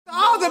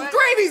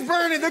gravy's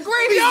burning. The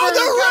gravy's burning.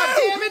 God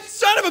damn it.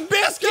 Son of a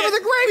biscuit. Yeah, but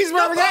the gravy's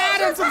burning. I'm gonna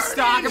add in some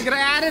stock. I'm gonna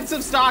add in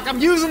some stock. I'm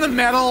using the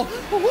metal.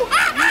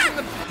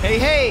 Hey,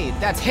 hey,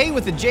 that's hey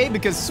with a J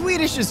because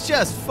Swedish is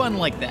just fun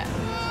like that.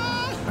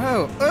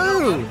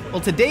 Oh.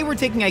 Well, today we're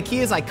taking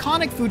IKEA's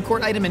iconic food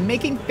court item and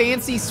making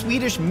fancy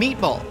Swedish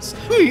meatballs.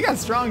 Ooh, you got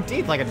strong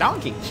teeth like a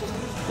donkey.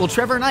 Will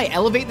Trevor and I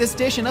elevate this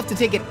dish enough to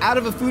take it out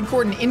of a food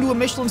court and into a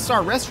Michelin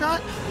star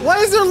restaurant? Why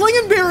is there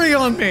lingonberry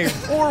on me?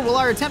 Or will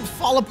our attempt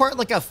fall apart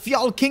like a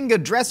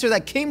Fjallkinga dresser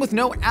that came with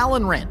no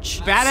Allen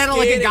wrench? Bad at it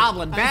like a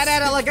goblin. Bad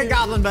at it like a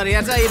goblin, buddy.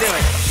 That's how you do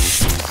it.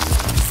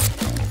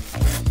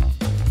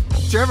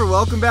 Trevor,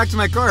 welcome back to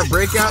my car.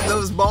 Break out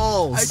those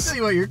balls. I tell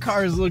you what, your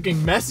car is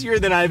looking messier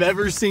than I've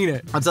ever seen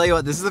it. I'll tell you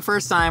what, this is the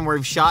first time where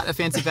we've shot a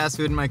fancy fast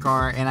food in my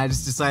car and I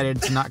just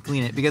decided to not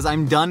clean it because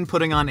I'm done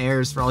putting on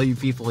airs for all you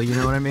people, you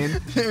know what I mean?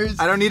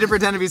 I don't need to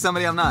pretend to be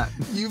somebody I'm not.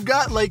 You've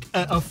got like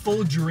a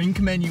full drink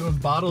menu of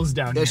bottles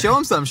down here. Show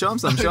them some, see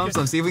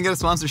if we can get a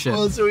sponsorship.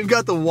 Well, so we've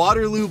got the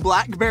Waterloo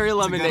Blackberry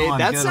Lemonade.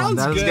 That sounds good.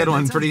 That was a good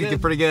one,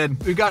 pretty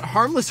good. We've got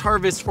Harmless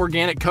Harvest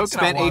Organic Coconut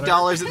Spent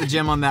 $8 at the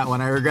gym on that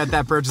one. I regret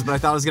that purchase, but I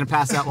thought I was gonna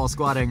pass out while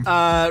squatting.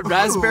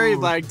 Raspberry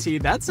black tea.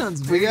 That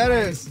sounds very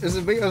nice. There's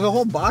a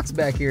whole box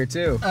back here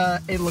too.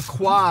 A La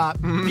Croix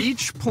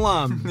Beach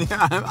Plum.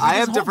 Yeah, I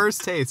have diverse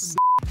tastes.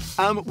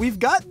 We've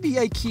got the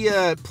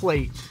IKEA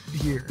plate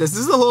here. This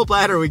is the whole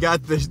platter. We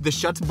got the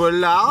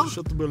köttbullar.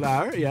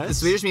 Köttbullar, yes. The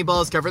Swedish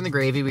meatballs covered in the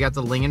gravy. We got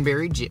the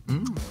lingonberry just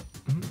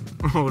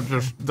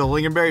the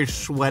lingonberry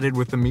sweated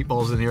with the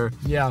meatballs in here.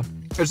 Yeah.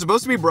 It's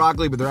supposed to be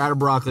broccoli, but they're out of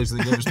broccoli, so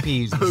they're just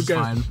peas. Which is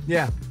fine.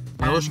 Yeah.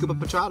 And a little scoop of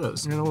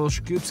potatoes. And a little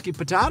scoopski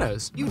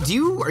potatoes.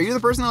 Are you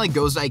the person that like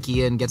goes to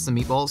IKEA and gets the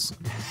meatballs?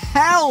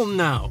 Hell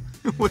no.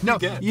 What do you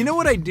get? You know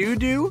what I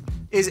do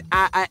is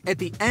at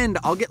the end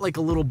I'll get like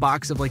a little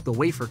box of like the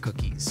wafer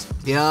cookies.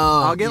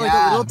 I'll get like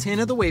a little tin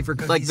of the wafer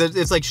cookies. Like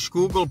it's like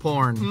Skugel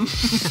porn.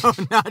 No,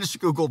 not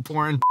Skugel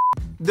porn.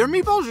 Their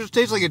meatballs just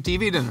taste like a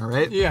TV dinner,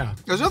 right? Yeah.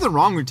 There's nothing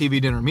wrong with TV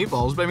dinner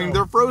meatballs, but I mean,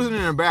 they're frozen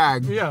in a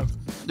bag. Yeah.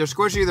 They're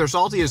squishy, they're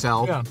salty as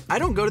hell. Yeah. I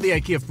don't go to the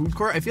IKEA food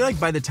court. I feel like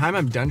by the time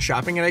I'm done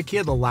shopping at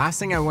IKEA, the last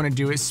thing I want to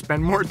do is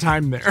spend more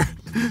time there.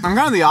 I'm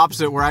kind of the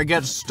opposite, where I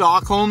get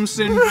Stockholm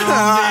syndrome. Sweden.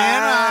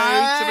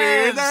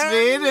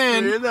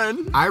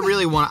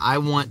 I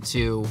want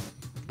to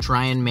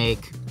try and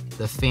make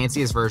the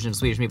fanciest version of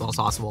Swedish meatballs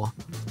possible.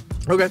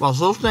 Okay. While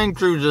still staying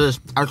true to this,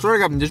 I swear to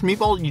God, this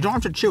meatball, you don't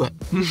have to chew it.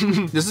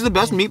 This is the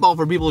best meatball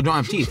for people who don't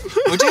have teeth,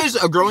 which is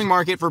a growing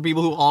market for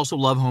people who also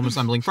love home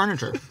assembling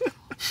furniture.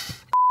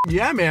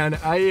 Yeah, man,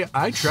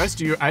 I trust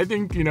you. I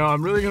think,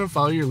 I'm really gonna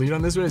follow your lead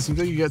on this one. It seems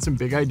like you got some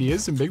big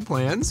ideas, some big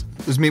plans.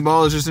 This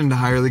meatball is just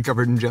entirely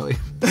covered in jelly.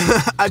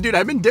 Dude,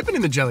 I've been dipping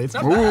in the jelly. It's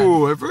not bad.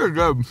 Ooh, it feels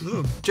good.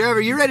 Trevor,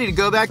 you ready to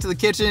go back to the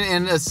kitchen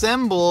and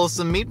assemble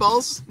some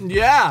meatballs?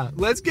 Yeah,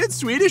 let's get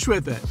Swedish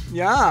with it.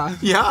 Yeah.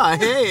 Yeah,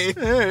 hey.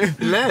 Hey.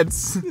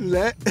 Let's.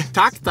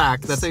 Tack tack.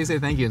 That's how you say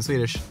thank you in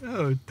Swedish.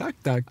 Oh,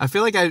 tack tack. I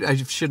feel like I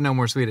should know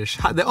more Swedish.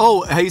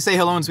 Oh, how you say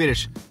hello in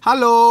Swedish?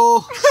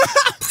 Hello.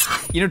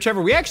 You know,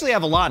 Trevor, we actually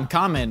have a lot in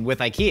common with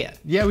IKEA.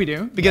 Yeah, we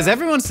do. Because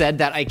everyone said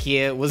that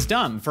IKEA was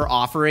dumb for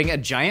offering a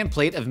giant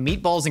plate of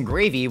meatballs and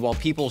gravy while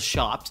people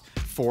shopped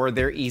for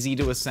their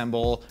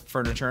easy-to-assemble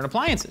furniture and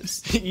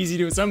appliances. Easy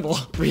to assemble.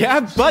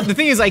 Yeah, but the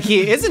thing is,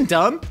 IKEA isn't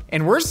dumb,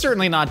 and we're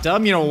certainly not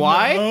dumb. You know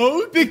why?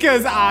 No.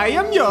 Because I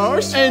am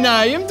Josh. And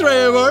I am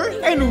Trevor.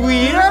 And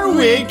we are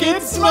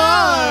wicked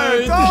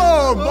smart.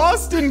 Oh,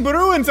 Boston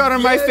Bruins are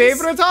my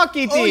favorite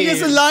hockey team. Oh,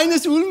 yes,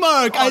 Linus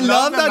Ullmark. I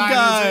love that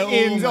guy.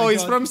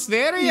 He's from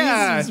Sverige. He's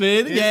from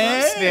Sweden.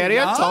 Yeah. Sverige.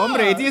 Yeah. Tom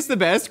Brady is the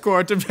best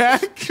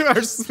quarterback.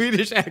 Our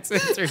Swedish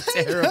accents are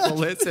terrible.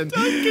 Listen,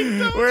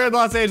 we're in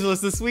Los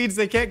Angeles. The Swedes,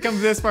 they can't come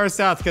this far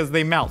south because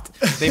they melt.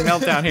 They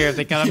melt down here if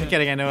they come. I'm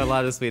kidding. I know a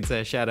lot of Swedes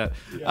say shout out.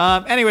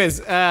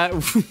 Yeah.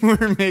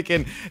 We're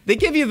making. They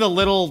give you the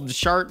little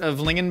shart of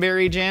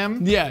lingonberry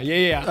jam. Yeah.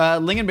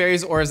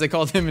 Lingonberries, or as they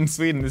call them in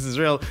Sweden, this is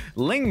real,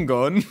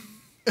 lingon.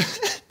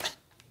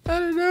 I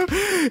don't know.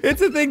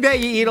 It's a thing that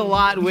you eat a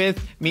lot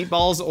with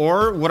meatballs,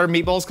 or what are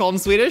meatballs called in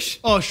Swedish?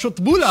 Oh,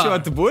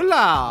 köttbullar.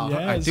 Köttbullar.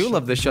 Yes, I do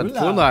love the köttbullar.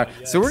 köttbullar.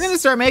 Yes. So we're going to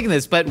start making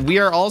this, but we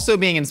are also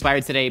being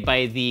inspired today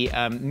by the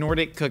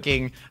Nordic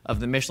cooking of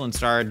the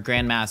Michelin-starred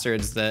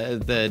grandmasters,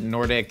 the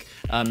Nordic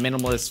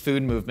minimalist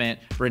food movement,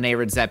 Rene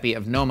Redzepi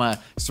of Noma.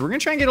 So we're going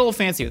to try and get a little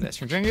fancy with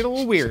this. We're trying to get a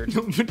little weird.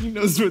 Nobody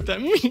knows what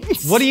that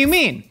means. What do you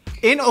mean?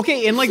 In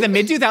like the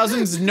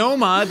mid-2000s,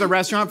 Noma, the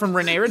restaurant from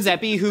Rene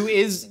Redzepi, who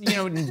is,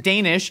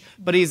 Danish,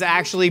 but he's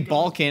actually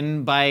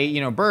Balkan by,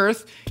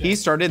 birth, he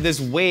started this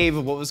wave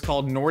of what was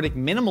called Nordic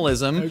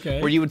minimalism,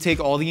 where you would take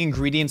all the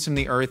ingredients from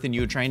the earth and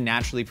you would try and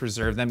naturally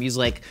preserve them. He's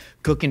like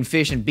cooking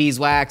fish and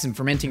beeswax and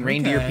fermenting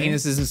reindeer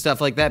penises and stuff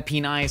like that.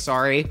 Peni,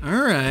 sorry. All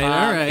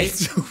right.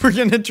 So we're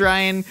gonna try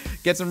and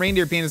get some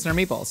reindeer penis in our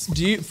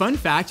meatballs. Fun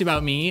fact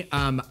about me,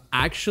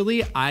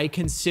 actually, not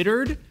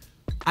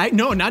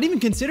even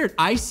considered.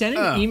 I sent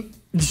an email.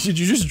 Did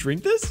you just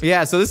drink this?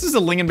 Yeah, so this is a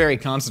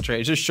lingonberry concentrate.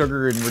 It's just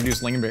sugar and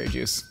reduced lingonberry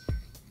juice.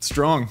 It's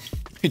strong.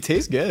 It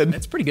tastes good.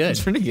 It's pretty good.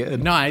 It's pretty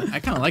good. No, I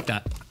kind of like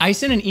that. I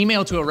sent an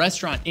email to a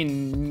restaurant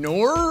in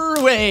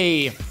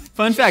Norway.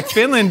 Fun fact,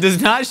 Finland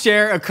does not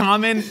share a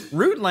common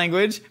root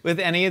language with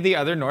any of the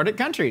other Nordic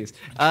countries.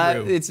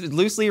 It's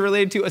loosely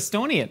related to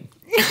Estonian.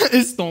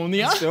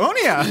 Estonia?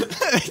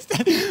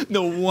 Estonia.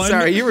 The one.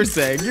 Sorry, you were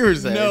saying.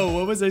 No,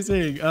 what was I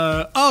saying?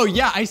 Oh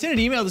yeah, I sent an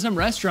email to some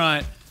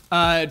restaurant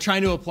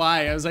trying to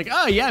apply. I was like,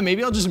 oh yeah,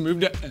 maybe I'll just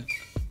move to.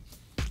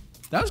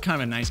 That was kind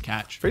of a nice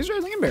catch.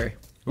 Freeze-dried lingonberry.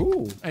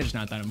 Ooh. It's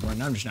not that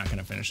important. I'm just not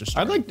gonna finish the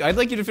story. I'd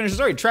like you to finish the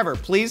story. Trevor,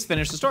 please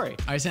finish the story.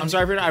 I'm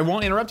sorry I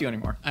won't interrupt you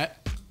anymore.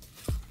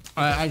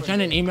 I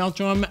sent an email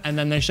to them, and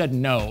then they said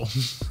no.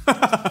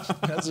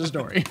 That's the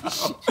story. I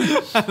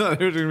thought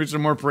there was going to be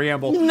some more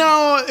preamble.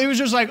 No, it was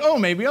just like, oh,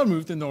 maybe I'll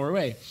move to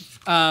Norway.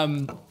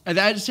 And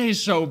that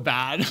tastes so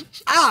bad.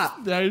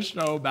 That is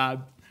so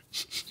bad.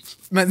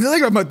 Man,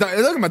 look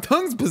at my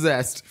tongue's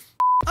possessed.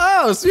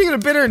 Oh, speaking of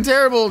bitter and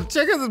terrible,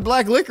 check out the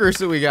black licorice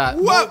that we got.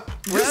 What?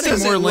 We're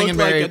adding more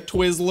lingonberry. Like a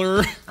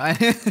Twizzler.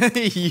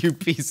 You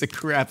piece of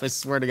crap! I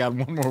swear to God,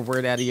 one more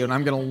word out of you, and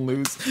I'm gonna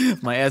lose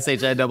my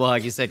SHI double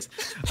hockey 6.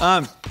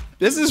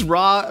 This is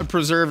raw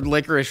preserved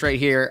licorice right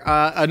here.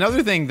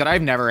 Another thing that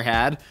I've never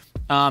had,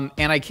 and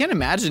I can't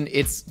imagine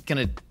it's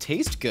gonna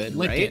taste good.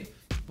 Lick right? it.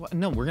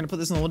 No, we're gonna put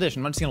this in a little dish.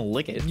 I'm not just gonna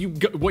lick it.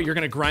 What? You're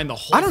gonna grind the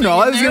whole? I don't know.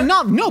 I was thing in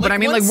gonna there? no, but I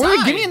mean, like,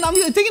 side? give me. I'm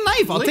gonna take a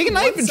knife. I'll Lick take a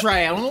knife one and try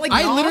it. I don't like.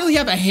 I literally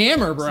have a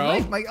hammer, bro.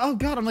 Like, oh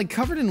God, I'm like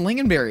covered in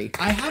lingonberry.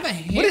 I have a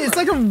hammer. What? It's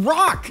like a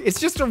rock. It's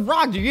just a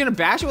rock. You're gonna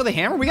bash it with a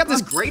hammer? We got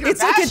this grater.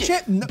 It's like a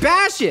chip.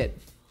 Bash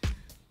it.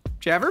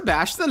 Trevor,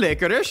 bash the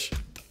licorice.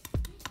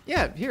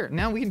 Yeah, here.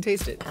 Now we can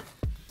taste it.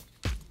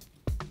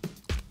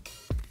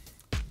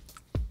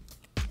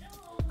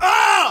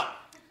 Ah!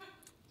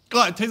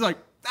 God, it tastes like.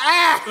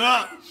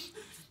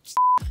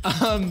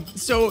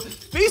 So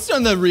based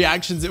on the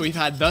reactions that we've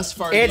had thus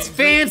far, It's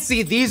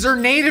fancy. These are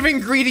native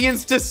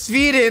ingredients to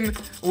Sweden,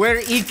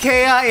 where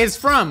IKEA is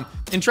from.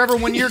 And Trevor,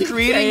 when you're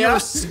creating your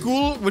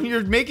when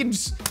you're making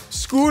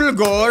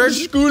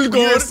skolgård,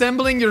 when you're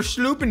assembling your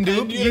sloop and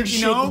doop, you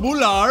know,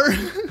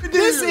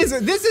 this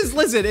is,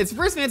 listen, it's the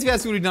first fancy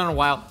fast food we've done in a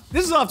while.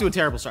 This is off to a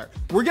terrible start.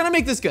 We're gonna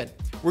make this good.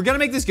 We're gonna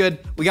make this good.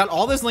 We got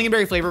all this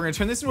lingonberry flavor. We're gonna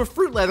turn this into a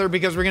fruit leather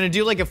because we're gonna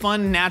do like a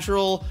fun,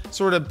 natural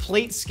sort of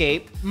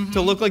platescape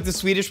to look like the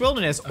Swedish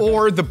wilderness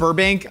or the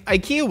Burbank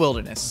IKEA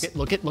wilderness.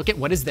 Look at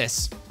what is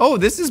this? Oh,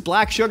 this is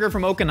black sugar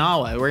from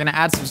Okinawa. We're gonna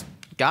add some,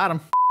 got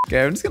 'em.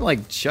 Okay, I'm just gonna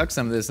like chuck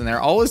some of this in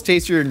there. Always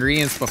taste your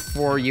ingredients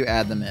before you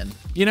add them in.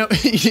 You know,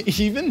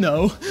 even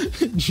though,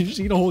 did you just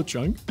eat a whole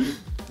chunk?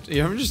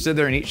 You ever just sit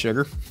there and eat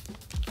sugar?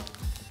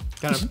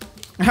 Kind of.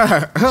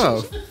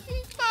 Oh.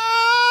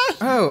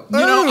 Oh, You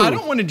know, I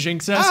don't want to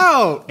jinx us.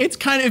 Oh. It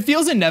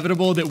feels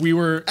inevitable that we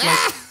were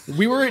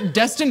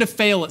destined to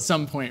fail at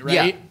some point,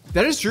 right? Yeah,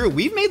 that is true.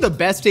 We've made the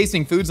best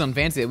tasting foods on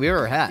Fancy that we've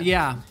ever had.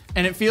 Yeah.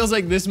 And it feels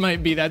like this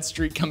might be that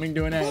streak coming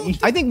to an end.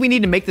 I think we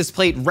need to make this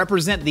plate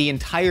represent the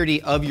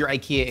entirety of your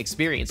IKEA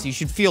experience. You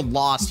should feel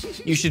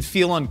lost. You should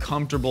feel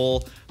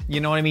uncomfortable. You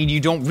know what I mean? You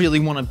don't really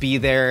want to be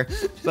there.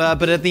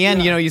 But at the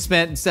end, you know, you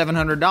spent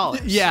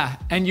 $700. Yeah,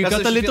 and you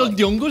got the little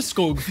jungle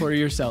skog for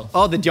yourself.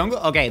 Oh, the jungle?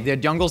 Okay, the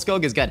jungle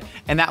skog is good.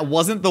 And that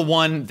wasn't the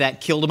one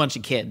that killed a bunch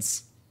of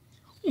kids.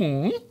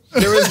 There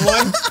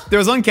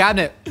was one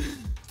cabinet.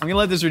 I'm gonna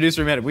let this reduce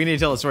for a minute. We need to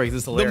tell the story because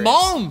it's hilarious. The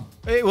mom.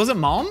 Was it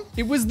mom?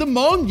 It was the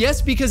mom,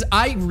 yes, because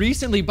I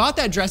recently bought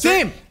that dresser.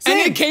 Same. And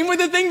it came with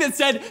a thing that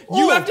said,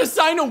 you have to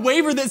sign a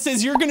waiver that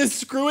says you're gonna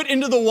screw it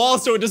into the wall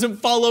so it doesn't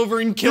fall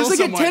over and kill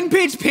someone. There's like a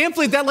 10-page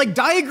pamphlet that like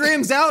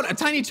diagrams out a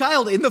tiny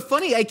child in the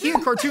funny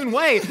IKEA cartoon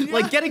way,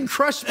 like getting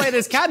crushed by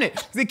this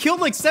cabinet. They killed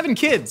like 7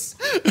 kids.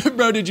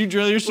 Bro, did you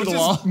drill yours to the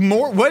wall?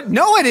 More, what?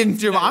 No, I didn't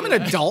do it. I'm an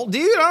adult,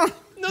 dude. No,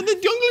 the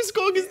jungle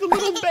skog is the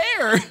little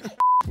bear.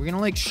 We're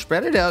gonna like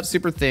spread it out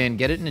super thin,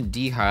 get it in a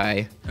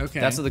dehy. Okay.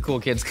 That's what the cool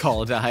kids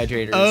call a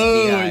dehydrator.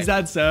 Oh, is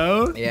that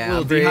so? Yeah.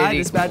 Little dehy,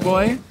 this bad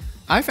boy.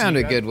 I found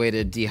a good way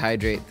to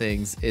dehydrate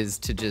things is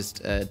to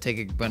just take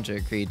a bunch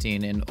of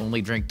creatine and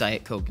only drink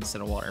Diet Coke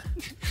instead of water.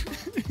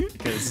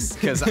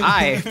 Because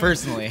I,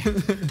 personally,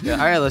 all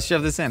right, let's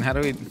shove this in. How do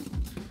we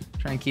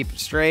try and keep it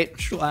straight?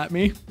 Slap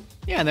me.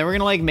 Yeah, and then we're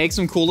gonna like make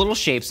some cool little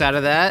shapes out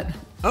of that.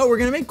 Oh, we're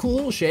gonna make cool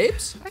little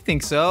shapes? I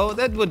think so.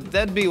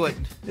 That'd be what.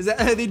 Is that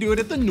how they do it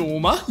at the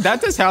Noma?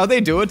 That is how they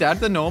do it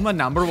at the Noma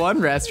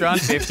 #1 restaurant,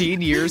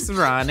 15 years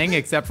running,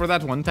 except for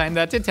that one time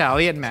that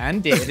Italian man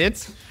did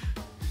it.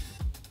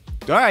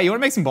 All right, you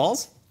wanna make some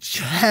balls?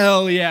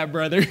 Hell yeah,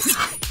 brother.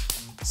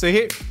 So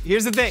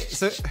here's the thing.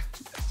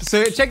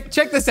 So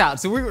check this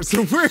out. So we're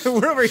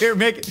over here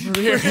making.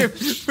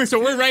 So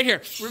we're right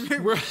here.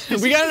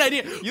 We got an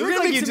idea. You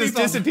look like you just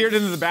disappeared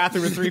into the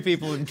bathroom with 3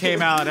 people and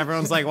came out.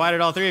 Everyone's like, why did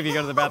all 3 of you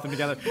go to the bathroom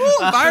together?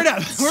 Fired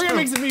up. We're gonna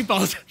make some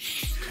meatballs.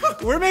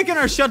 We're making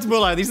our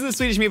köttbullar. These are the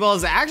Swedish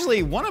meatballs. Actually,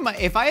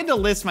 if I had to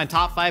list my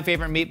top 5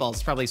 favorite meatballs,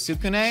 it's probably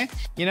sukune,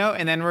 you know,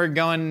 and then we're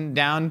going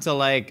down to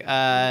like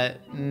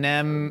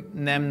nemnung.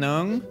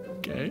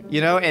 Okay. You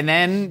know,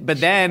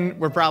 but then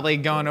we're probably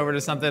going over to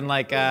something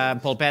like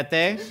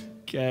polpette.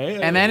 Okay.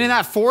 And then in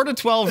that 4 to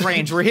 12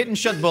 range, we're hitting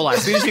köttbullar,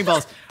 Swedish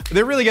meatballs.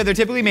 They're really good. They're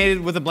typically made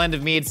with a blend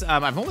of meats.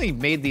 I've only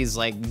made these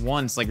like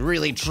once, like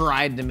really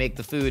tried to make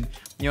the food,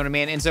 you know what I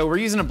mean? And so we're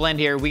using a blend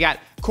here. We got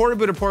quarter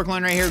Buddha pork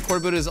loin right here.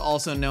 Quarter Buddha is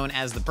also known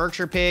as the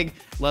Berkshire pig,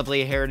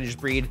 lovely heritage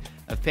breed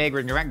of pig.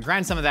 We're gonna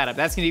grind some of that up.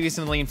 That's gonna give you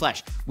some lean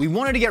flesh. We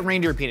wanted to get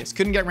reindeer penis.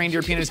 Couldn't get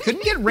reindeer penis.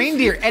 Couldn't get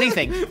reindeer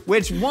anything.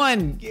 Which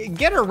one,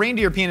 get a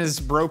reindeer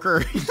penis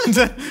broker,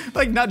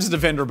 like not just a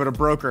vendor, but a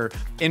broker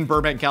in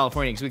Burbank,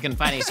 California, because we couldn't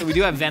find any. So we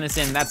do have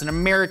venison. That's an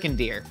American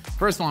deer.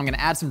 First of all, I'm gonna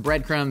add some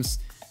breadcrumbs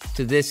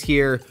to this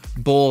here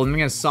bowl, and I'm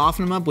gonna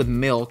soften them up with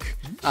milk.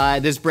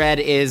 This bread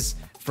is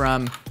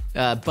from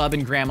Bub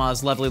and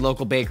Grandma's lovely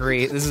local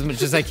bakery. This is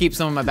just, I keep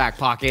some in my back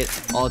pocket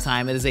all the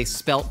time. It is a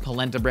spelt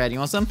polenta bread. You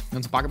want some? You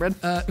want some pocket bread?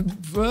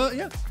 Well,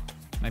 yeah.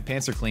 My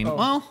pants are clean.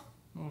 Well,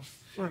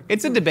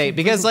 it's a debate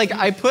because like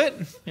I put,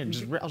 here,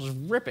 I'll just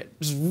rip it.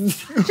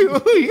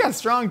 You got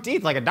strong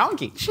teeth like a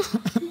donkey.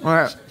 All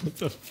right,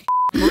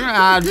 we're gonna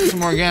add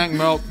some organic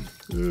milk.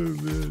 Oh,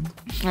 man.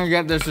 I'm gonna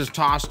get this just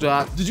tossed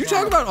up. Did you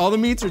talk about all the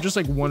meats or just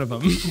like one of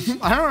them?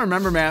 I don't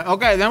remember, man.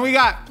 Okay, then we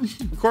got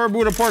quarter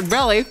Buddha pork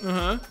belly.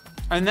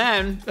 And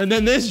then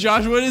this,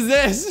 Josh, what is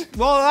this?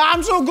 Well,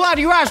 I'm so glad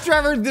you asked,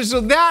 Trevor.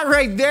 So that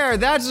right there,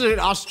 that's an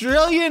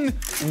Australian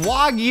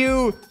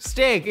Wagyu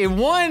steak. It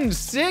won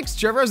 6,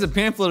 Trevor has a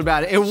pamphlet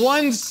about it. It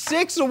won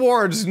 6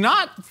 awards,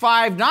 not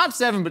 5, not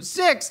 7, but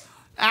 6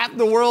 at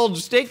the World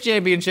Steak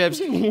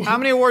Championships. How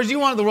many awards do you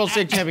want at the World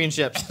Steak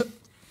Championships?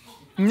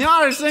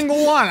 Not a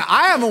single one.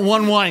 I haven't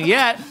won one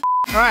yet.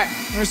 All right,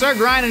 we're gonna start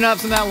grinding up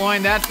some of that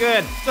loin. That's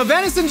good. The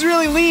venison's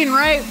really lean,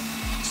 right?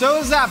 So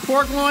is that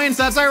pork loin,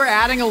 so that's why we're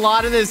adding a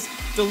lot of this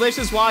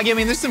delicious Wagyu. I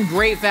mean, there's some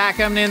great fat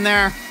coming in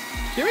there.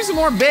 Give me some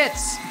more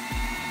bits.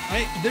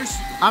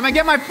 I'm gonna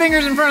get my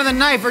fingers in front of the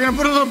knife. We're gonna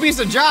put a little piece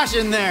of Josh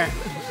in there.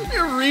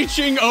 You're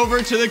reaching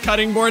over to the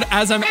cutting board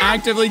as I'm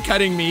actively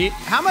cutting meat.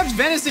 How much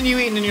venison you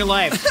eaten in your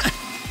life?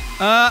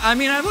 I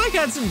mean, I've like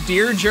had some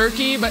deer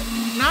jerky, but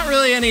not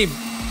really any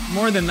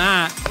more than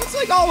that. It's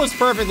like always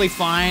perfectly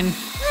fine.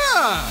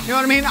 Yeah. You know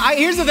what I mean?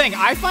 Here's the thing,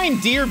 I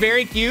find deer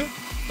very cute,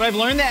 but I've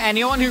learned that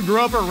anyone who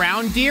grew up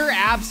around deer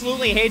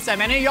absolutely hates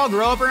them. Any of y'all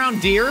grow up around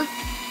deer?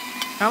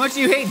 How much do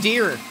you hate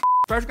deer?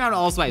 Fresh ground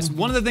allspice.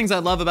 One of the things I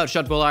love about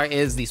Shut Bolar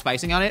is the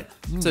spicing on it.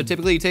 So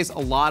typically you taste a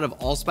lot of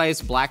allspice,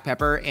 black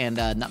pepper, and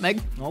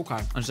nutmeg. Okay.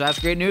 And so that's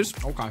great news.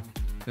 Okay.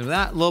 With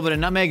that, a little bit of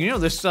nutmeg. You know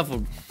this stuff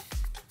will...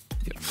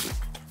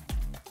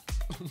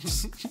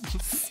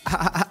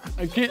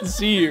 I can't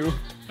see you.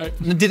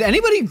 Did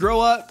anybody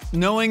grow up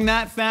knowing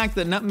that fact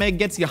that nutmeg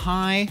gets you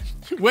high?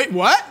 Wait,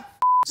 what?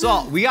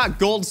 Salt, we got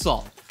gold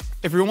salt.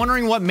 If you're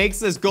wondering what makes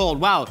this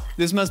gold, wow,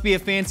 this must be a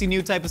fancy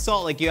new type of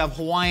salt. Like you have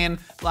Hawaiian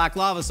black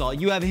lava salt,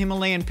 you have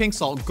Himalayan pink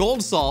salt.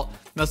 Gold salt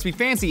must be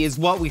fancy is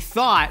what we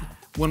thought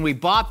when we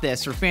bought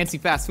this for Fancy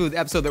Fast Food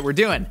episode that we're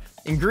doing.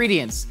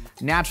 Ingredients,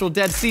 natural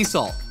Dead Sea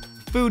salt,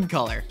 food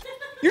color.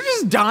 You're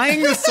just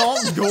dyeing the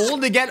salt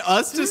gold to get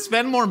us to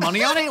spend more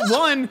money on it?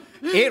 1,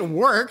 it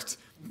worked.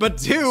 But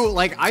 2,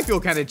 like, I feel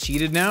kind of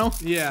cheated now.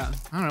 Yeah.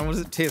 I don't know, what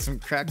does it taste? Some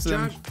cracks in?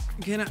 Josh,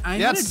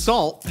 Yeah, it's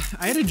salt.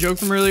 I had a joke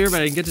from earlier,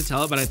 but I didn't get to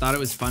tell it, but I thought it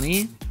was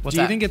funny. What's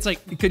Do you that? think it's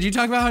like, could you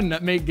talk about how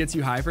nutmeg gets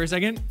you high for a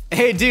second?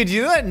 Hey, dude,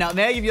 you know what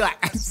nutmeg? You'd be like,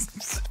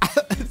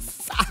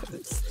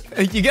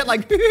 you get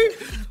like,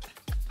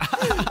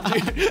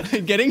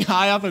 Getting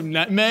high off of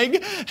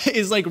nutmeg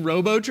is like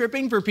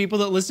robo-tripping for people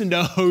that listen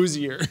to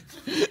Hosier.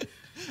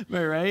 Am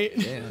I right?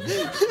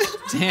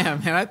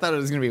 damn, man, I thought it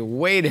was gonna be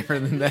way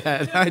different than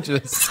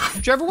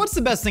that. Trevor, what's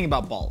the best thing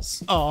about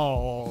balls?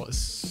 Oh,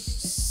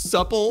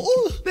 supple.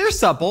 They're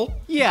supple,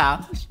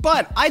 yeah,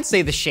 but I'd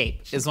say the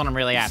shape is what I'm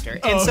really after.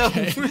 And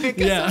Okay. so,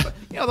 Yeah.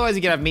 you know, otherwise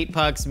you could have meat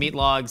pucks, meat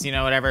logs, you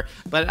know, whatever.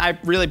 But I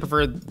really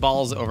prefer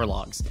balls over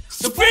logs.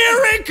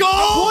 Spherical!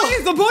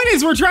 The point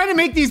is we're trying to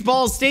make these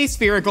balls stay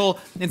spherical.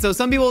 And so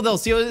some people, they'll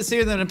sear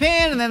them in a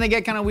pan and then they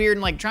get kind of weird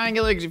and like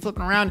triangular because you're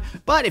flipping around.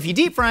 But if you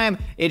deep fry them,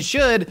 it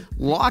should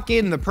lock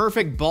in the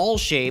perfect ball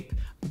shape.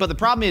 But the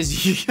problem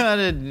is you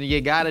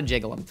gotta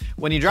jiggle them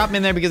when you drop them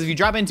in there, because if you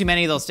drop in too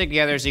many, they'll stick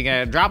together. So you're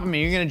gonna drop them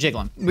and you're gonna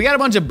jiggle them. We got a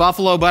bunch of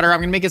buffalo butter.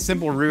 I'm gonna make a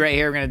simple roux right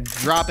here. We're gonna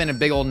drop in a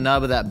big old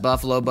nub of that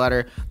buffalo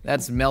butter.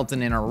 That's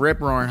melting in a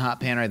rip-roaring hot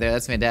pan right there.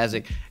 That's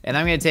fantastic. And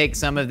I'm gonna take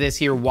some of this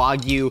here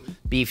Wagyu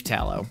beef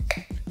tallow.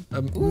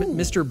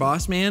 Mr.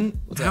 Bossman,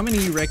 how many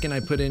you reckon I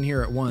put in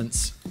here at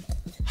once?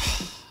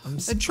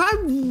 Try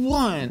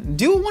one.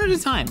 Do it one at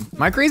a time.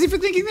 Am I crazy for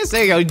thinking this?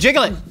 There you go.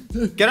 Jiggle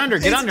it. Get under.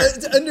 Get under.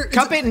 It's under.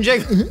 Cup it and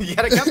jiggle. You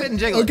gotta cup it and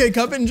jiggle. Okay,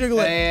 cup it and jiggle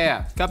it.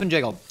 Yeah. Cup and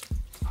jiggle.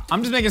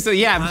 I'm just making so,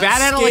 yeah,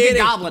 bat at it like a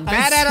goblin.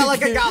 Bat at it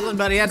like a goblin,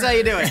 buddy. That's how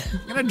you do it.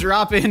 I'm gonna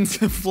drop in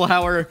some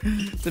flour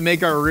to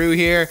make our roux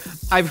here.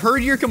 I've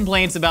heard your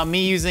complaints about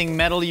me using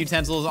metal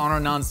utensils on our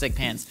nonstick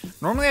pans.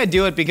 Normally I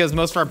do it because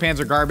most of our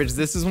pans are garbage.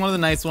 This is one of the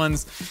nice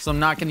ones, so I'm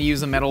not gonna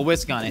use a metal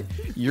whisk on it.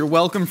 You're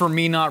welcome for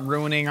me not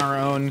ruining our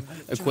own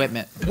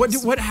equipment.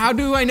 How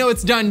do I know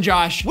it's done,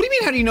 Josh? What do you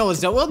mean, how do you know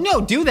it's done? Well,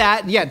 no, do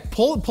that. Yeah,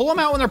 pull them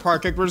out when they're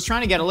part cooked. We're just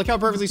trying to get it. Look how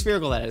perfectly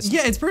spherical that is.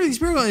 Yeah, it's perfectly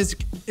spherical. It's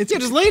Yeah,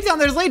 just lay it down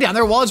there. Just lay it down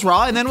there while it's this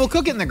raw, and then we'll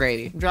cook it in the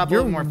gravy. Drop a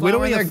little more flour in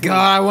whittling there. a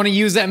God, I want to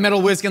use that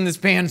metal whisk in this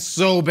pan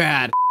so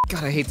bad.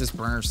 God, I hate this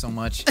burner so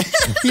much.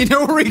 You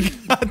know where we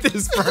got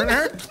this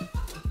burner?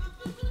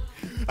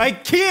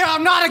 IKEA,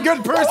 I'm not a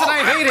good person, I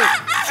hate it.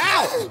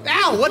 Ow,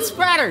 ow, what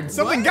spattered?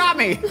 Something got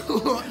me.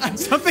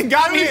 Something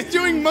got me. I was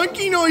doing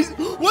monkey noise.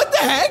 What the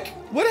heck?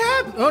 What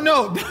happened? Oh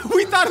no,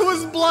 we thought it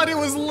was blood, it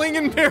was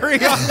lingonberry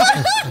on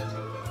my...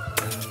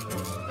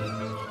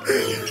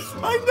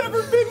 I've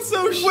never been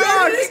so shocked.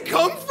 Where did it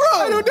come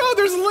from? I don't know,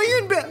 there's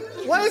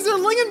lingonberry. Why is there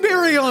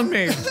lingonberry on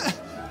me?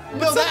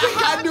 No, that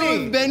had to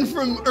have been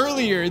from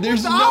earlier.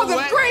 There's no way.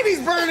 The gravy's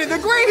burning, the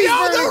gravy's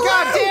burning,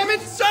 god damn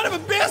it. Son of a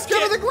biscuit.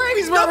 The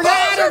gravy's burning. We're gonna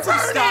add in some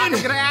stock.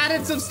 We're gonna add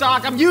in some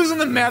stock. I'm using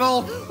the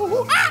metal.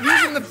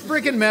 Using the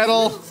freaking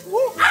metal.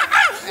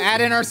 Add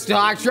in our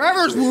stock.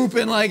 Trevor's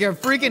whooping like a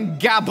freaking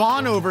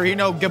Gabon over here.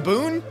 No,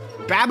 Gaboon?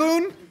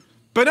 Baboon?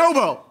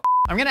 Bonobo.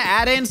 I'm gonna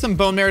add in some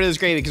bone marrow to this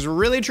gravy because we're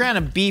really trying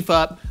to beef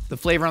up the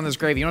flavor on this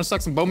gravy. You wanna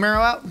suck some bone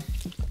marrow out?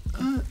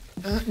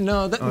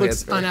 No, that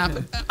looks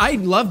unappetizing. I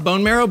love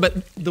bone marrow,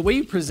 but the way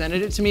you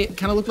presented it to me, it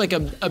kind of looked like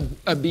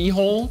a bee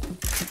hole.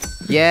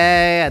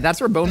 Yeah,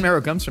 that's where bone marrow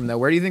comes from though.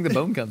 Where do you think the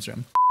bone comes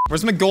from?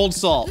 Where's my gold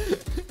salt?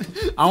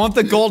 I want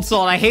the gold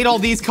salt. I hate all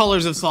these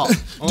colors of salt.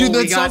 Dude,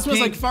 that salt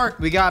smells like fart.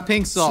 We got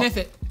pink salt. Sniff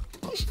it.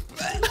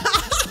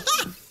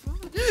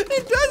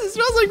 It does, it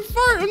smells like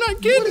fart, I'm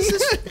not kidding. What is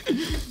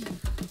this?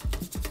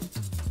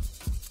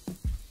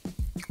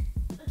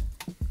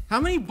 How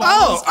many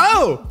balls?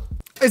 Oh!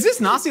 Is this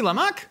nasi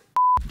lemak?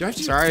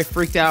 Sorry, I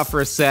freaked out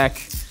for a sec.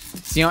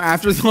 So, you know,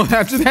 after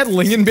that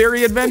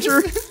lingonberry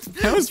adventure,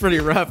 that was pretty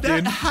rough,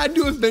 dude. That had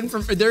to have been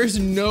from, there are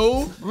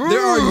no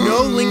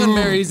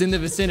lingonberries in the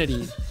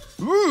vicinity.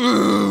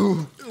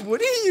 Ooh.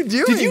 What are you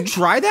doing? Did you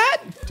try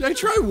that? Did I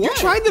try what? You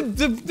tried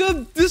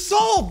the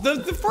salt,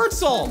 the fart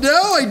salt.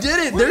 No, I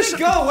didn't. Where did it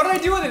go? What did I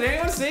do with it?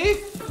 Anyone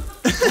see?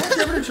 I want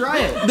Trevor to try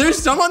it. There's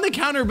some on the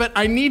counter, but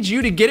I need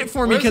you to get it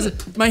for me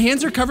because my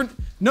hands are covered.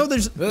 No,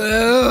 there's.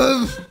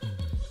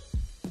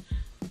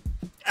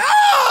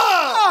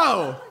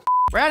 Oh!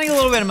 We're adding a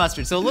little bit of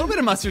mustard. So a little bit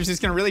of mustard is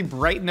just gonna really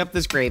brighten up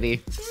this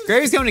gravy.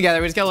 Gravy's coming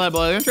together. We just got a lot of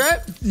blood. You wanna try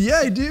it? Yeah,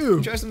 I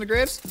do. Try some of the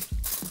graves?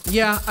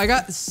 Yeah, I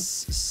got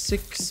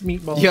 6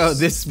 meatballs. Yo,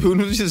 this spoon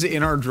was just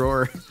in our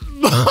drawer.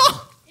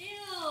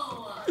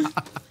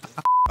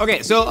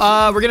 Okay, so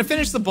we're gonna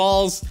finish the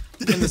balls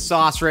in the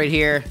sauce right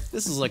here.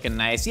 This is looking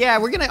nice. Yeah, I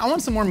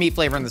want some more meat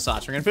flavor in the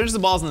sauce. We're gonna finish the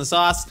balls in the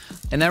sauce,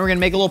 and then we're gonna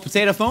make a little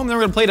potato foam, then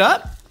we're gonna plate it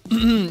up.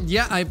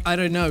 Yeah, I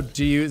don't know.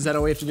 Is that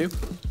all we have to do?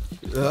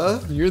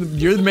 You're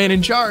the man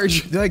in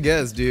charge. I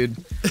guess, dude.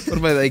 What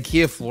am I, the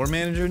IKEA floor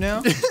manager now?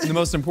 The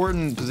most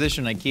important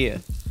position in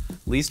IKEA.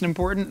 Least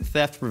important,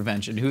 theft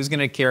prevention. Who's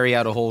gonna carry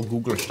out a whole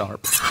Google star?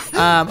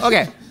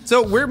 Okay,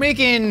 so we're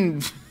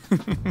making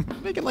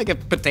like a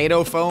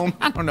potato foam.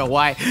 I don't know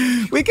why.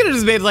 We could have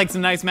just made like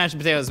some nice mashed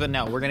potatoes, but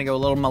no, we're gonna go a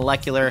little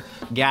molecular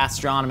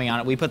gastronomy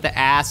on it. We put the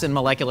ass in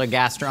molecular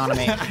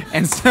gastronomy,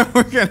 and so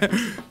we're gonna,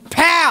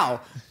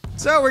 pow!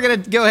 So we're gonna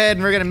go ahead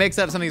and we're gonna mix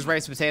up some of these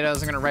rice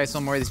potatoes. I'm gonna rice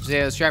some more of these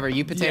potatoes. Trevor,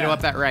 you potato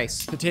up that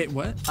rice. Potato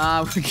what?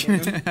 I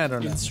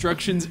don't know.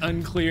 Instructions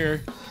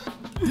unclear.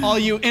 All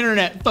you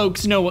internet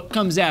folks know what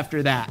comes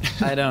after that.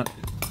 I don't.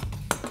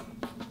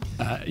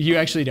 You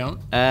actually don't?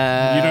 You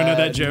don't know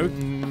that joke?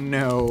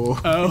 No.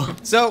 Oh.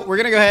 So we're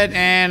gonna go ahead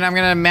and I'm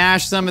gonna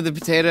mash some of the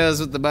potatoes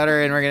with the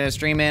butter and we're gonna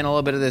stream in a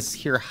little bit of this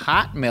here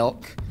hot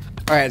milk.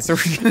 All right, so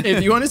we're gonna...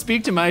 If you want to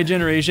speak to my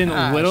generation,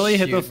 literally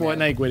hit the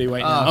Fortnite Gwitty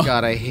right now. Oh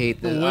God, I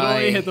hate this.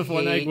 Literally hit the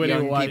Fortnite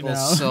Gwitty right now.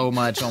 So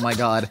much, oh my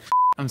God.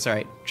 I'm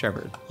sorry,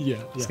 Trevor.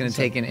 Yeah. It's gonna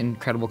take an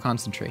incredible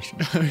concentration.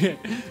 Okay.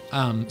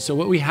 So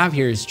what we have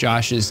here is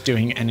Josh is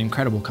doing an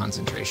incredible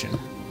concentration.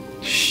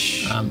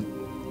 Shh.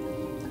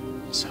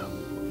 So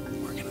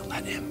we're gonna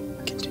let him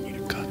continue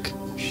to cook.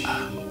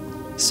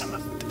 Some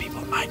of the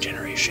people in my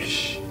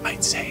generation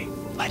might say,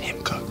 let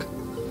him cook.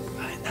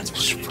 And that's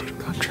what we're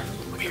gonna do.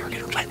 We are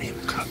gonna let him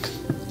cook.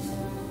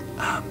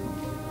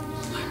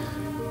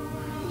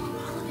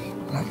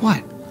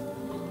 What?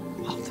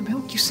 All the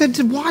milk? You said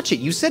to watch it.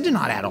 You said to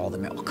not add all the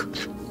milk.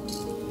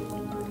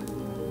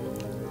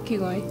 Keep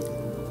going.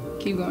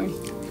 Keep going.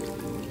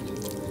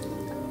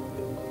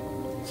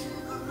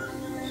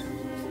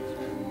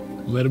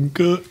 Let him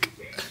cook.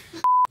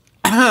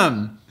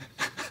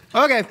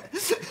 Okay.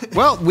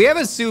 Well, we have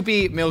a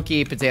soupy,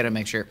 milky potato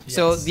mixture. Yes.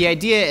 So the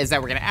idea is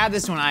that we're gonna add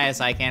this to an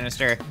ISI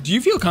canister. Do you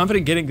feel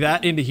confident getting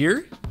that into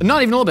here?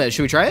 Not even a little bit.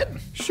 Should we try it?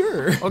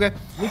 Sure. Okay.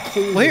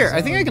 Well, here,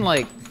 I think I can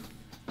like.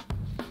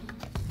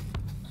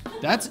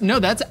 That's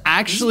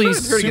actually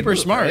super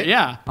smart. Right?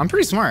 Yeah. I'm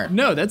pretty smart.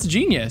 No, that's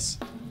genius.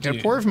 Gotta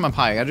pour it from up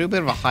high. Gotta do a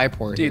bit of a high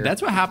pour here. Dude,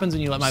 that's what happens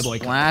when you let my boy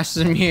cook. Splash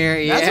some here.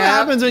 Yeah. That's what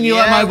happens when you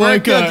let my boy we're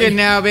cook. Cooking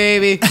now,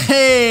 baby.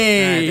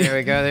 Hey. Right, there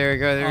we go. There we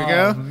go. There we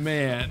go. Oh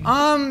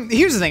man.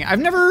 Here's the thing. I've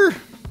never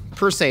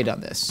per se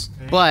done this,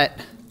 but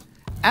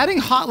adding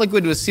hot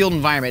liquid to a sealed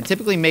environment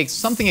typically makes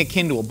something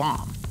akin to a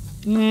bomb.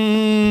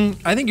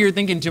 I think you're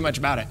thinking too much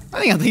about it. I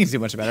think I'm thinking too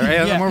much about it,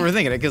 right? Yeah. I'm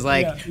overthinking it, because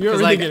like, you're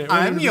 'cause, like, overthinking it.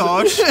 I'm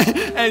Josh,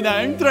 And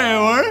I'm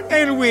Trevor.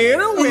 and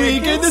we're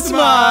wicked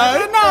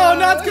smart. No,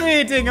 not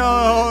creating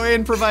a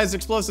improvised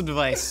explosive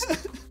device.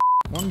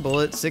 1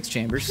 bullet, 6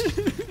 chambers.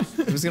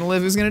 Who's gonna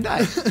live, who's gonna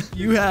die?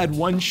 You had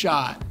 1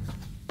 shot,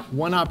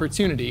 1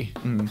 opportunity.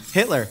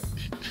 Hitler.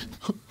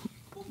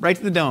 Right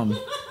to the dome.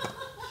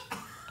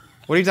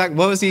 What are you talking,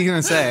 what was he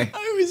gonna say?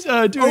 I was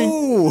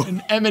doing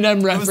an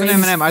Eminem reference. It was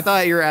an Eminem. I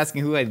thought you were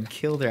asking who had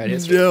killed throughout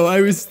history. No,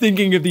 I was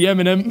thinking of the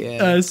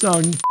Eminem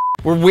song.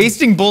 We're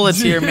wasting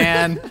bullets here,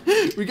 man.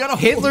 We gotta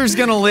Hitler's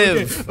gonna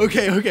live.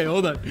 Okay,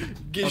 hold on.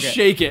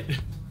 Shake it.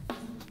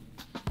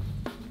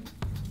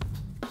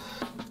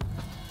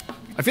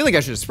 I feel like I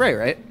should spray,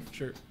 right?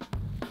 Sure.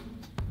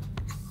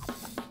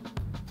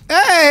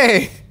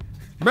 Hey!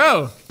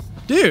 Bro,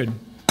 dude.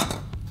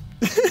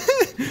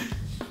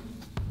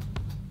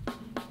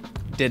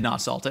 Did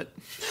not salt it.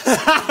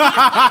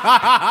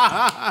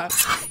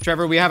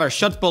 Trevor, we have our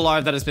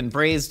Schutzbollard that has been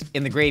braised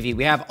in the gravy.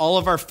 We have all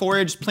of our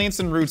foraged plants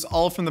and roots,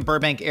 all from the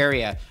Burbank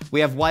area.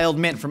 We have wild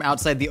mint from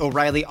outside the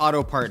O'Reilly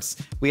Auto Parts.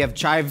 We have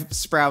chive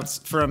sprouts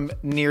from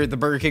near the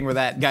Burger King where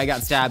that guy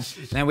got stabbed.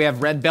 And then we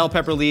have red bell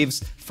pepper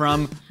leaves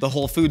from the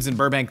Whole Foods in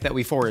Burbank that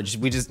we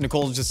foraged.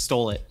 Nicole just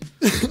stole it.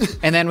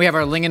 And then we have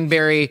our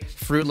lingonberry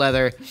fruit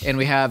leather, and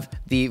we have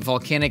the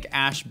volcanic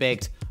ash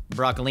baked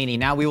broccolini.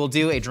 Now we will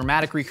do a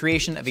dramatic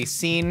recreation of a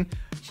scene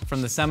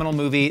from the seminal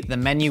movie The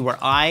Menu, where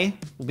I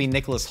will be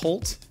Nicholas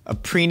Holt, a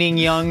preening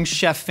young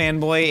chef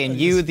fanboy, and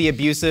you, the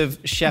abusive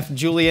Chef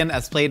Julian,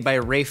 as played by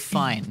Rafe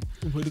Fine.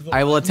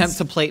 I will attempt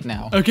to plate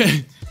now.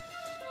 Okay.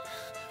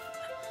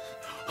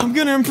 I'm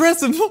gonna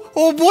impress him.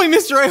 Oh boy,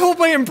 mister, I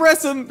hope I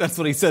impress him. That's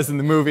what he says in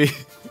the movie.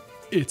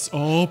 It's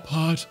all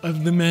part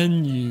of the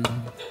menu.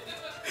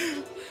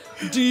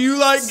 Do you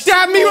like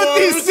Stab me with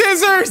these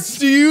scissors!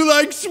 Do you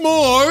like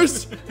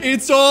s'mores?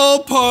 It's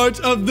all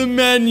part of the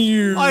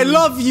menu. I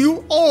love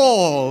you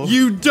all.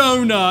 You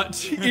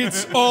donut.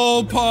 It's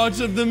all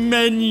part of the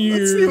menu.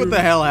 Let's see what the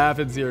hell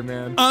happens here,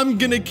 man. I'm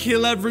gonna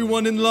kill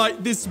everyone and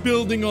light this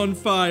building on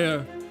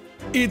fire.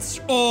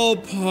 It's all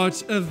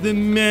part of the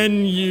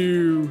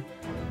menu.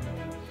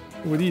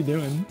 What are you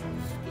doing?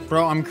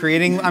 Bro, I'm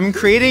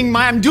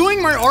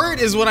doing my art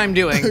is what I'm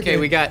doing. Okay,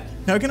 we got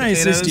How can I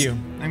assist you?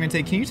 I'm gonna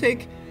can you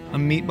take a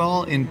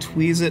meatball and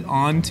tweeze it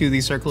onto the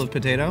circle of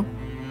potato?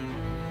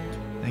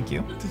 Thank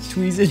you.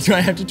 Tweeze it? Do I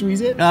have to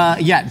tweeze it?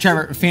 Yeah,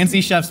 Trevor,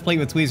 fancy chefs plate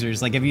with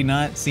tweezers. Like, have you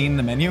not seen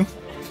the menu?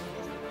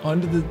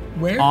 Onto the,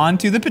 where?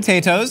 Onto the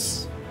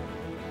potatoes.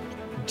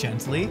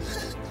 Gently.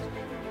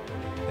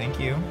 Thank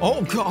you.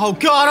 Oh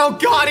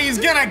God, he's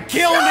gonna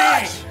kill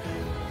me!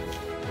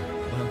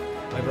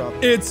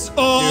 It's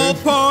all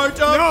part of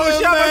the menu.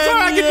 Chef, I'm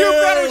sorry, I can do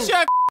better,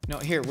 Chef! No,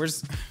 here,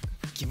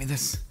 give me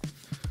this.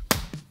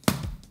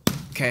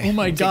 Okay. Oh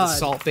my God. Take the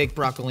salt baked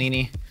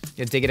broccolini. You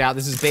gotta dig it out.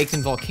 This is baked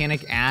in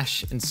volcanic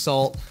ash and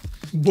salt.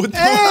 What the?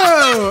 Ew,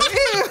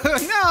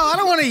 no, I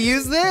don't want to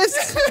use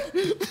this.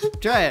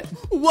 Try it.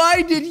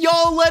 Why did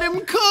y'all let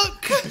him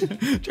cook?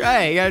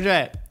 Try it, you gotta try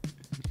it.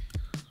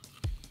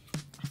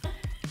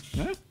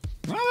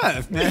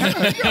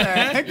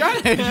 I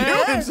got it.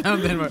 Doing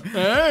something.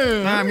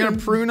 I'm gonna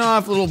prune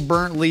off little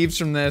burnt leaves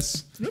from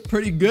this. It's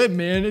pretty good,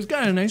 man. It's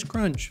got a nice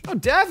crunch. Oh,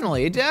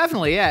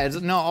 definitely, yeah.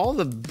 No, all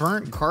the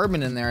burnt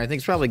carbon in there, I think,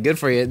 is probably good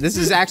for you. This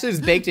is actually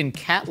just baked in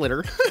cat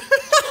litter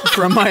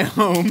from my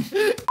home.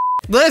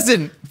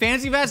 Listen,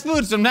 fancy fast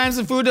food. Sometimes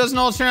the food doesn't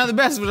all turn out the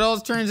best, but it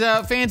always turns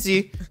out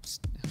fancy.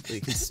 Hopefully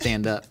you can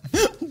stand up.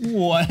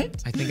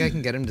 What? I think I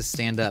can get him to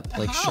stand up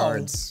like How?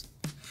 shards.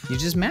 You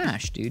just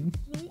mash, dude.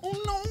 Oh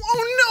no!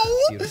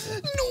 Oh no!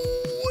 Beautiful. No!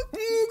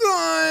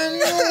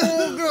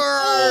 Oh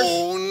God!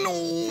 Oh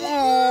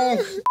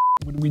no!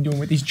 What are we doing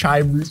with these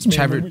chive roots, man?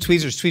 Trevor,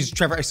 tweezers.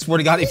 Trevor, I swear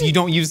to God, if you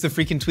don't use the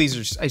freaking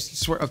tweezers, I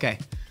swear. Okay.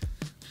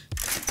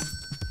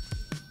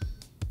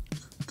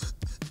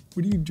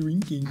 What are you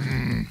drinking?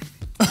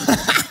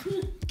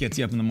 Gets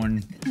you up in the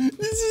morning.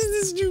 This is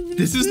the stupidest.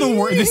 This is the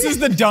worst. This is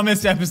the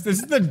dumbest episode. This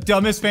is the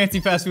dumbest fancy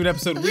fast food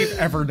episode we've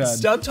ever done.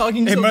 Stop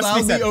talking so must be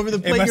loudly said. over the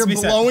It plate. must You're be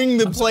said. blowing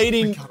the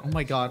plating. Oh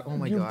my God! Oh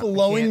my God! You're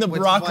blowing the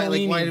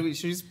broccolini. Why do we?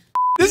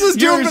 This was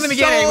doomed from the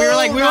beginning. We were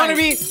like, we want to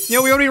be, we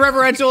want to be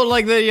reverential,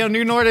 like the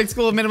New Nordic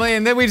School of Minimally,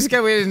 and then we just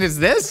got. And is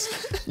this?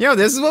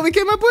 This is what we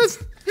came up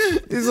with.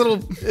 These little.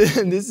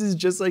 This is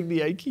just like the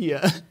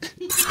IKEA.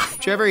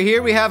 Trevor,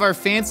 here we have our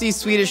fancy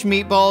Swedish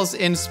meatballs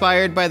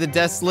inspired by the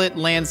desolate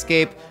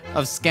landscape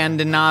of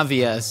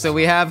Scandinavia. So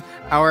we have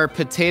our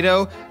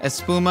potato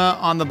espuma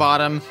on the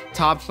bottom,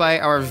 topped by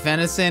our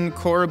venison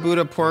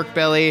Korabuta pork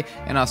belly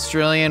and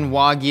Australian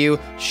Wagyu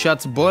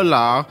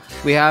Schutzbollard.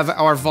 We have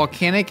our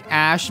volcanic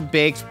ash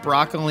baked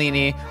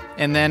broccolini,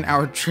 and then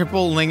our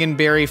triple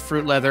lingonberry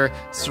fruit leather,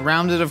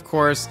 surrounded, of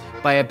course,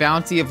 by a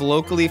bounty of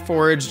locally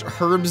foraged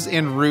herbs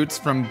and roots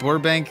from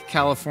Burbank,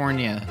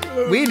 California.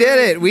 We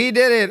did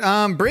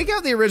it. Break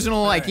out the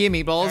original IKEA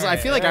meatballs. I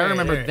feel like I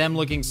remember them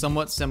looking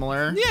somewhat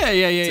similar. Yeah.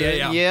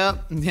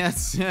 Yep.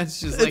 That's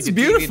just like It's a TV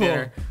beautiful.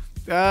 dinner.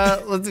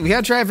 We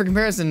gotta try it for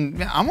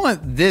comparison. I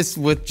want this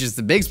with just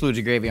the big splooge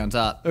of gravy on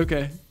top.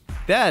 Okay.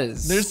 That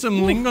is. There's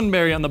some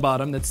lingonberry on the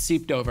bottom that's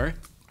seeped over.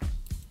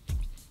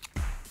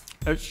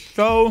 It's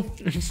so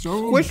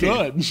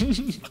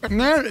Squishy. good.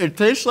 Man, it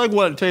tastes like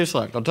what it tastes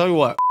like. I'll tell you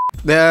what.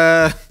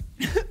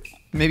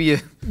 Maybe you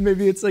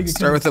Maybe it's like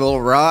start with a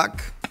little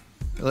rock.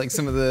 Like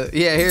some of the,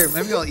 yeah, here,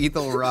 maybe I'll eat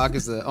the little rock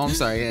as the, oh, I'm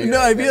sorry. Yeah,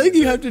 No, I feel like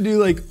you have to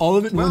do like all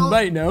of it in one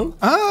bite, no?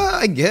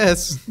 I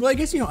guess. Well, I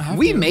guess you don't have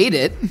We to. made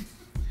it.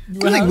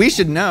 I think we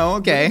should know,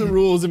 okay. The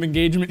rules of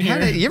engagement here.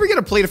 You ever get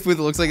a plate of food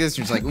that looks like this?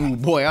 You're just like, ooh,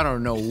 boy, I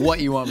don't know what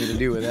you want me to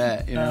do with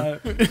that. You know,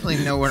 I don't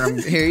really know where I'm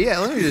here. Yeah,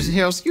 let me just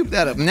I'll scoop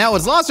that up. Now,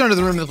 what's lost under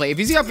the rim of the plate? If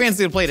you see how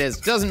fancy the plate is,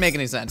 doesn't make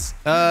any sense.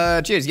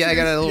 Cheers. Yeah, I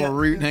got a little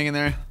root hanging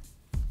there.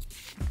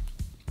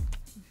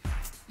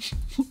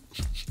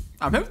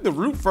 I'm having the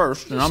root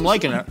first, and I'm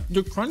liking it.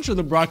 The crunch of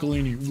the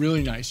broccolini,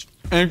 really nice.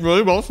 And it's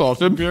really well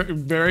salted.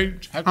 Very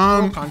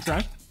technical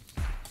contrast.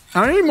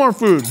 I need more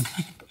food.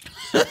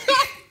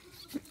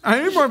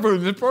 I need more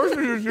food. This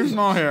portion is too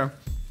small here.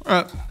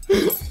 Here,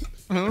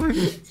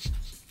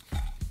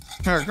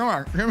 come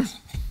on.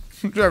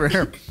 Trevor,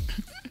 here.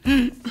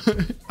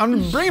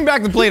 I'm bringing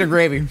back the plate of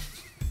gravy.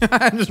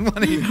 I just want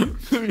to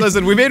eat.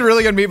 Listen, we made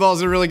really good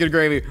meatballs and really good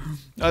gravy.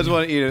 I just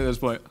want to eat it at this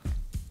point.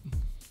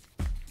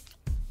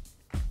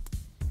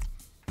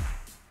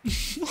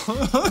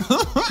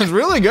 It's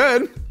really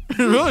good. It's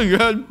really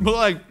good. But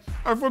like,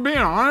 if we're being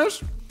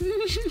honest,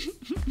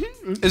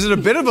 is it a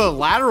bit of a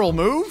lateral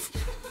move?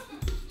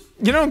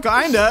 You know,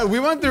 kinda. We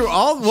went through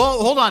all,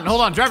 well, hold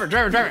on. Trevor.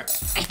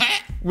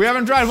 We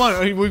haven't tried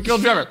one. We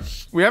killed Trevor.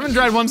 We haven't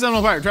tried one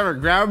Seminole Fire. Trevor,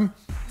 grab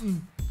a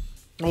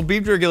little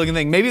beef jerky looking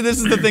thing. Maybe this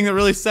is the thing that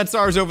really sets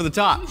ours over the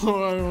top.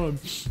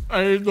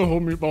 I ate the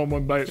whole meatball in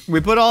one bite. We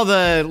put all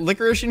the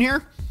licorice in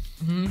here,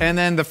 and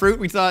then the fruit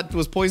we thought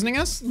was poisoning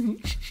us.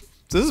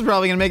 So this is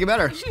probably gonna make it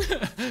better.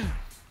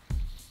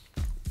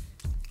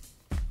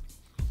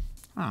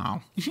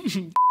 Oh.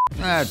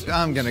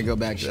 I'm gonna go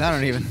back to, I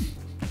don't even,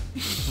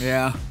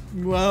 yeah.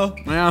 Well,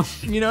 Yeah.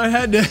 you know, it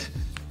had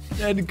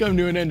to come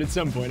to an end at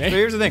some point, But eh?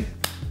 here's the thing.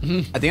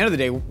 At the end of the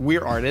day,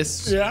 we're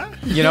artists. Yeah.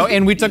 You know,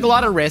 and we took a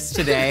lot of risks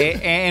today,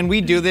 and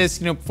we do this,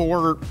 you know,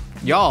 for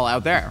y'all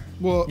out there.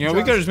 Well, you know, we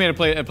could have just made a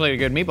plate of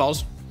good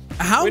meatballs.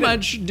 How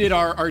much did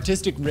our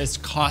artistic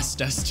risk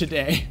cost us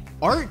today?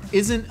 Art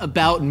isn't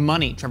about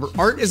money, Trevor.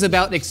 Art is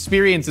about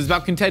experience. It's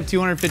about content.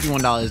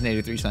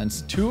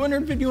 $251.83.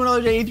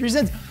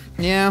 $251.83.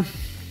 Yeah.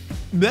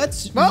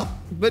 That's Well,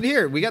 but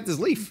here, we got this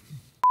leaf.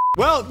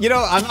 Well, you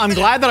know, I'm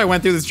glad that I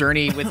went through this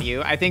journey with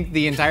you. I think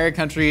the entire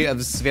country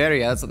of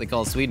Sverige, that's what they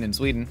call Sweden in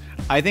Sweden,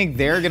 I think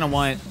they're gonna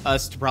want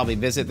us to probably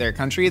visit their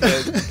country,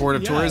 the Board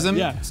of Tourism.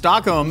 yeah.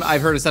 Stockholm,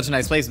 I've heard is such a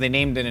nice place. They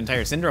named an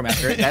entire syndrome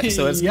after it,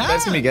 so that's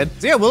gonna be good.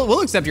 So yeah,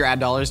 we'll accept your ad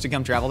dollars to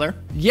come travel there.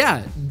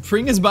 Yeah,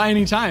 bring us by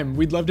any time.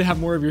 We'd love to have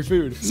more of your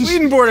food.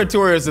 Sweden Board of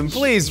Tourism,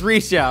 please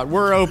reach out.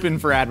 We're open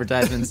for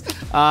advertisements.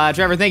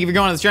 Trevor, thank you for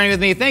going on this journey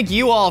with me. Thank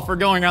you all for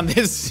going on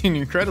this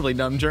incredibly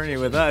dumb journey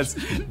with us.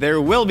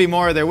 There will be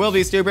more. There will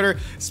be stupider.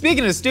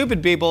 Speaking of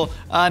stupid people,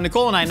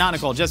 Nicole and I, not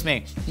Nicole, just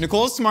me.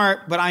 Nicole's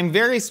smart, but I'm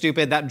very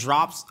stupid. That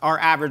drops our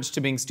average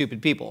to being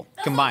stupid people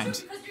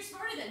combined. Because you're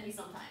smarter than me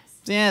sometimes.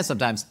 Yeah,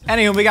 sometimes.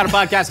 Anyway, we got a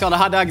podcast called A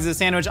Hot Dog is a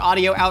Sandwich.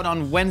 Audio out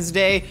on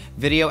Wednesday.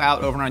 Video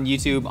out over on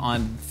YouTube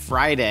on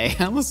Friday.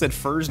 I almost said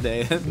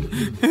Thursday.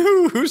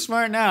 Who's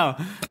smart now?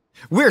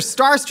 We're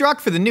starstruck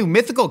for the new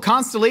Mythical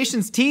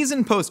Constellations teas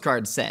and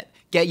postcard set.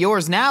 Get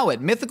yours now at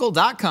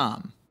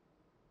mythical.com.